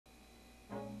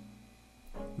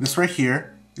This right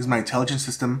here is my intelligent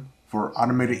system for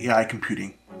automated AI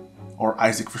computing, or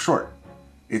I.S.A.A.C for short.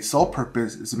 Its sole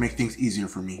purpose is to make things easier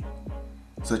for me,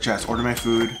 such as order my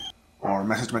food, or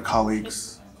message my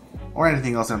colleagues, or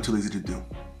anything else that I'm too lazy to do.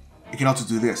 It can also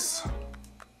do this.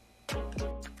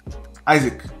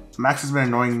 I.S.A.A.C, Max has been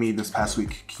annoying me this past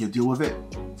week. Can you deal with it?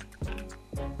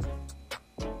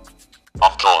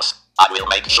 Of course. I will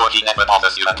make sure he never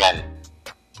bothers you again.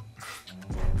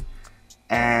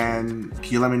 And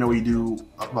can you let me know what you do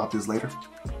about this later?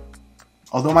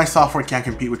 Although my software can't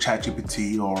compete with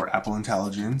ChatGPT or Apple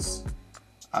Intelligence,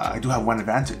 I do have one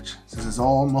advantage. Since it's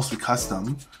all mostly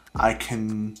custom, I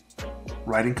can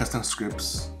write in custom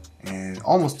scripts and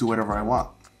almost do whatever I want.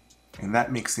 And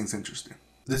that makes things interesting.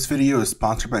 This video is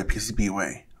sponsored by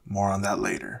PCBWay. More on that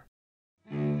later.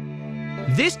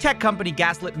 This tech company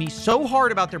gaslit me so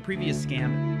hard about their previous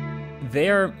scam.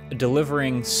 They're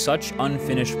delivering such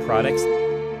unfinished products.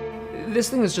 This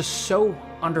thing is just so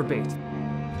underbaked.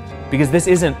 Because this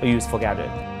isn't a useful gadget.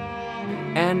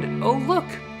 And oh look,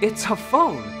 it's a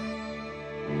phone.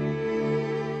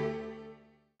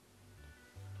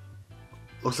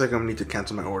 Looks like I'm gonna need to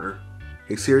cancel my order.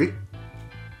 Hey Siri?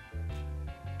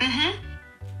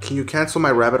 Can you cancel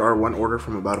my Rabbit R1 order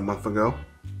from about a month ago?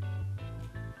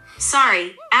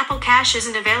 Sorry, Apple Cash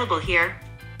isn't available here.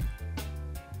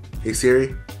 Hey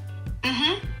Siri?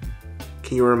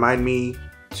 Can you remind me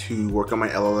to work on my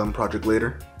LLM project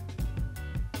later?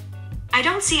 I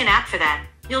don't see an app for that.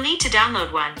 You'll need to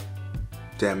download one.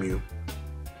 Damn you.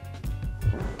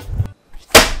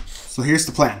 So here's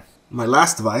the plan. My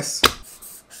last device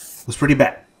was pretty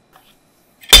bad.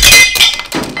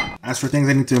 As for things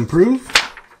I need to improve,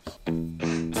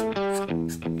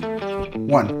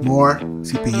 1. More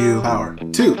CPU power.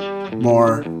 2.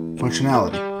 More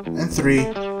functionality. And 3.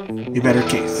 A better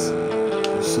case.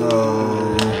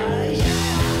 So...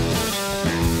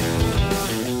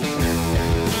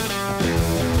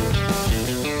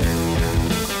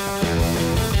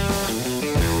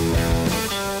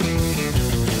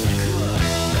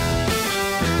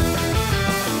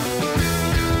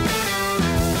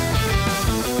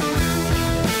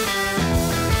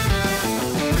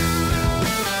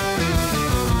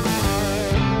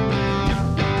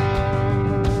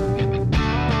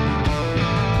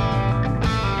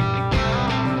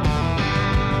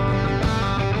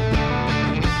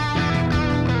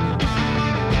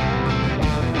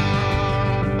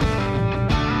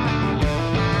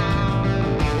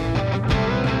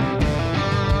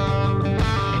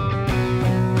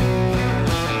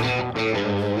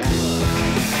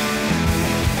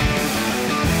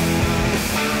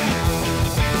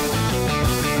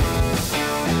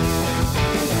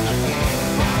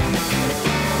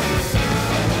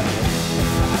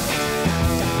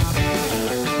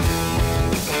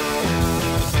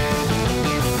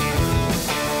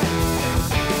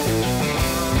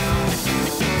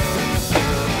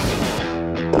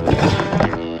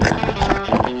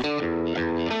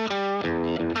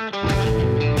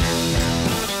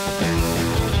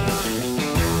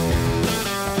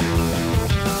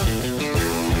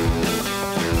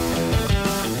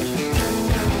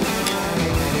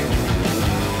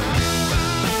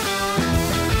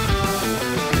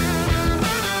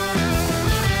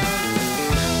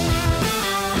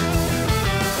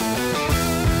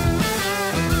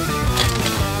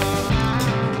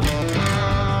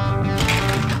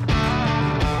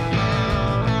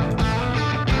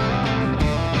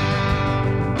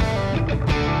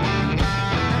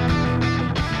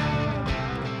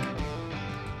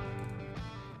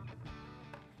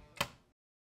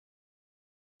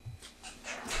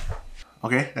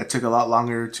 Okay, that took a lot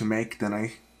longer to make than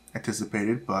I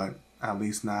anticipated, but at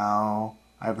least now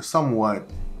I have a somewhat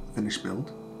finished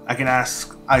build. I can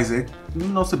ask I.S.A.A.C,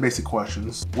 some basic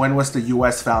questions. When was the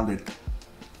US founded?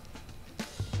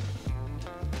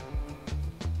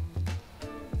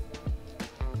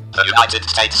 The United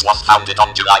States was founded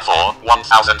on July 4,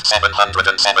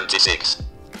 1776.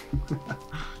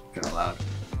 Kind of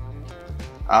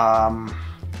loud.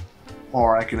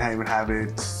 Or I can even have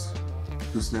it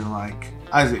just in like,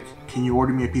 I.S.A.A.C, can you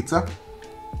order me a pizza?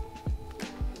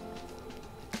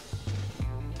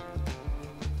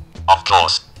 Of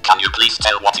course. Can you please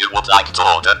tell what you would like to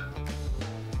order?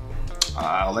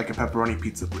 I'll like a pepperoni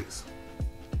pizza, please.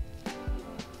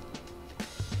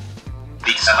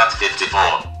 Pizza Hut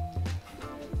 54.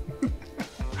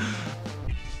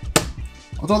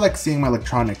 Although I like seeing my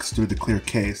electronics through the clear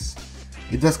case,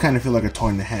 it does kind of feel like a toy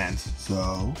in the hands,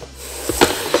 so...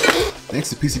 Thanks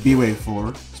to PCBWay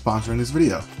for sponsoring this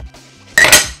video.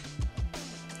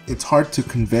 It's hard to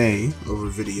convey over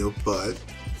video, but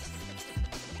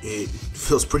It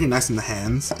feels pretty nice in the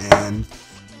hands, and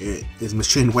it is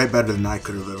machined way better than I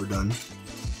could have ever done.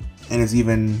 And it's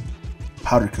even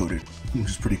powder coated, which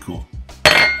is pretty cool.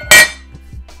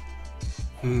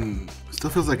 Still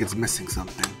feels like it's missing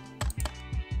something.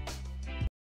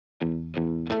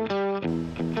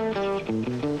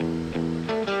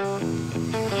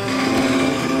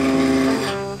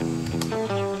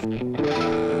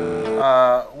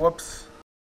 Whoops.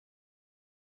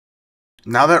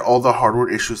 Now that all the hardware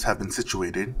issues have been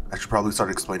situated, I should probably start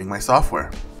explaining my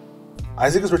software.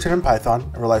 I.S.A.A.C is written in Python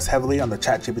and relies heavily on the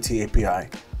ChatGPT API.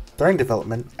 During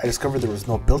development, I discovered there was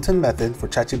no built-in method for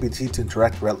ChatGPT to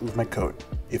interact directly with my code,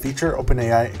 a feature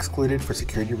OpenAI excluded for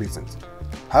security reasons.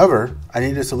 However, I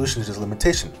needed a solution to this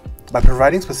limitation. By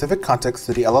providing specific context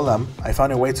to the LLM, I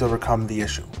found a way to overcome the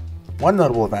issue. One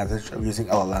notable advantage of using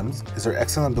LLMs is their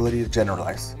excellent ability to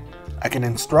generalize. I can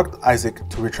instruct I.S.A.A.C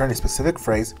to return a specific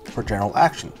phrase for general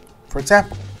action. For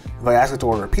example, if I ask it to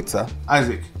order a pizza,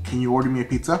 I.S.A.A.C, can you order me a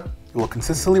pizza? It will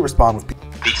consistently respond with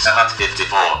Pizza Hut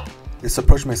 54. This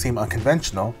approach may seem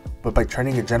unconventional, but by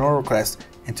turning a general request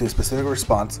into a specific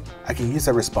response, I can use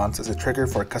that response as a trigger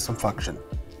for a custom function,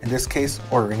 in this case,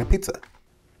 ordering a pizza.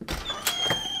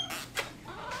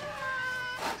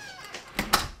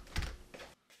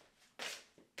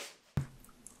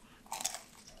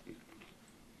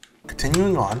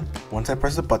 Continuing on, once I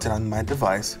press the button on my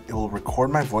device, it will record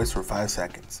my voice for 5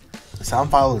 seconds. The sound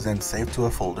file is then saved to a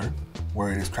folder,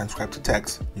 where it is transcribed to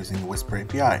text using the Whisper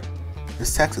API.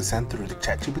 This text is sent through the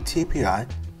ChatGPT API,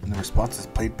 and the response is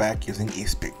played back using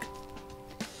eSpeak.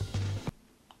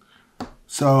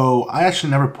 So I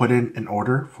actually never put in an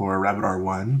order for Rabbit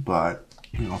R1, but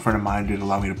a friend of mine did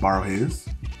allow me to borrow his.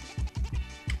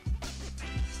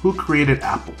 Who created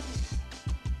Apple?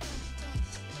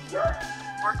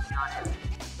 Working on it.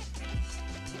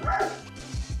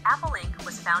 Apple Inc.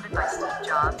 was founded by Steve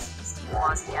Jobs, Steve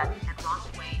Wozniak, and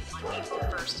Ronald Wayne on April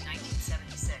 1st,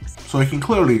 1976. So it can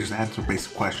clearly just answer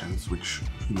basic questions, which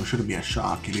shouldn't be a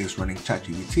shock. It is running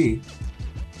ChatGPT.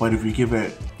 But if you give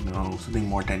it, something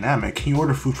more dynamic, can you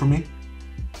order food for me?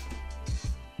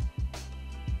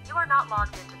 You are not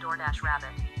logged into DoorDash Rabbit.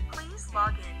 Please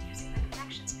log in using the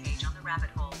connections page on the rabbit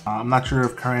hole. I'm not sure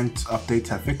if current updates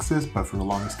have fixed this, but for the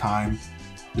longest time,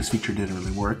 this feature didn't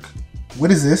really work. What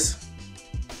is this?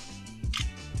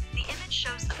 The image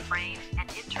shows the frame and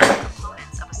internal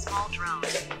components of a small drone,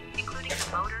 including the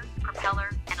motor,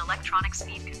 propeller, and electronic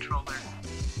speed controller.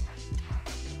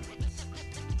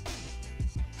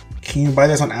 Can you buy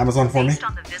this on Amazon for me? Based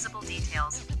on the visible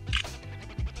details.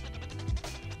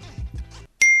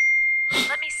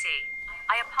 Let me see.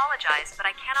 I apologize, but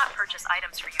I cannot purchase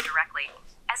items for you directly.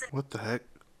 What the heck?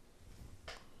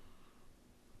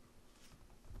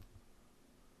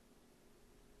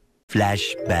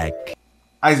 Flashback.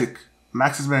 I.S.A.A.C,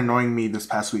 Max has been annoying me this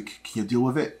past week. Can you deal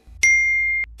with it?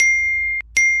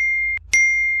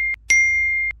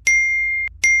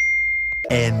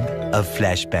 End of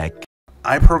flashback.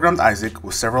 I programmed I.S.A.A.C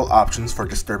with several options for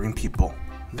disturbing people.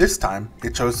 This time,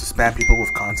 it chose to spam people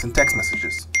with constant text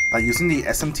messages. By using the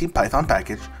SMT Python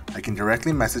package, I can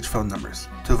directly message phone numbers.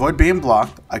 To avoid being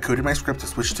blocked, I coded my script to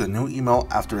switch to a new email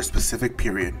after a specific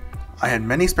period. I had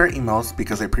many spare emails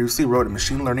because I previously wrote a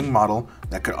machine learning model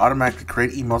that could automatically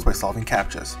create emails by solving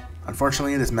CAPTCHAs.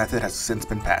 Unfortunately, this method has since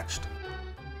been patched.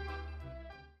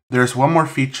 There's one more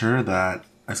feature that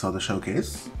I saw the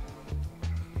showcase.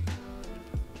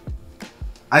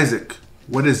 I.S.A.A.C,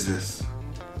 what is this?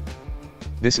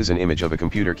 This is an image of a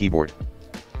computer keyboard.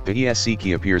 The ESC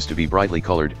key appears to be brightly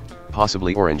colored,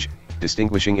 possibly orange,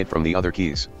 distinguishing it from the other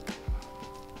keys.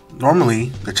 Normally,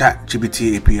 the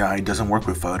ChatGPT API doesn't work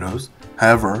with photos.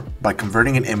 However, by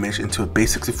converting an image into a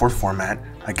base64 format,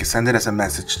 I can send it as a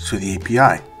message to the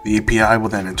API. The API will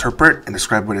then interpret and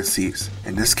describe what it sees.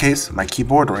 In this case, my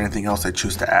keyboard or anything else I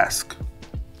choose to ask.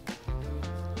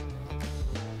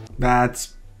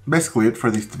 That's basically it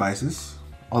for these devices.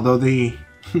 Although they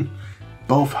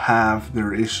both have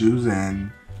their issues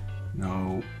and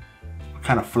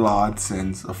kind of flawed,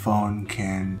 since a phone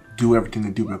can do everything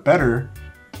they do but better,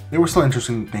 they were still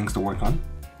interesting things to work on.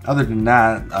 Other than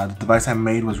that, the device I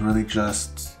made was really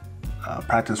just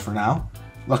practice for now.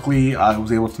 Luckily, I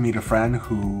was able to meet a friend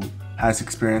who has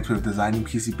experience with designing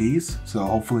PCBs, so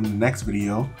hopefully in the next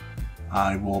video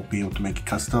I will be able to make a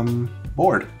custom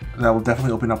board that will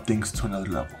definitely open up things to another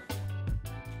level.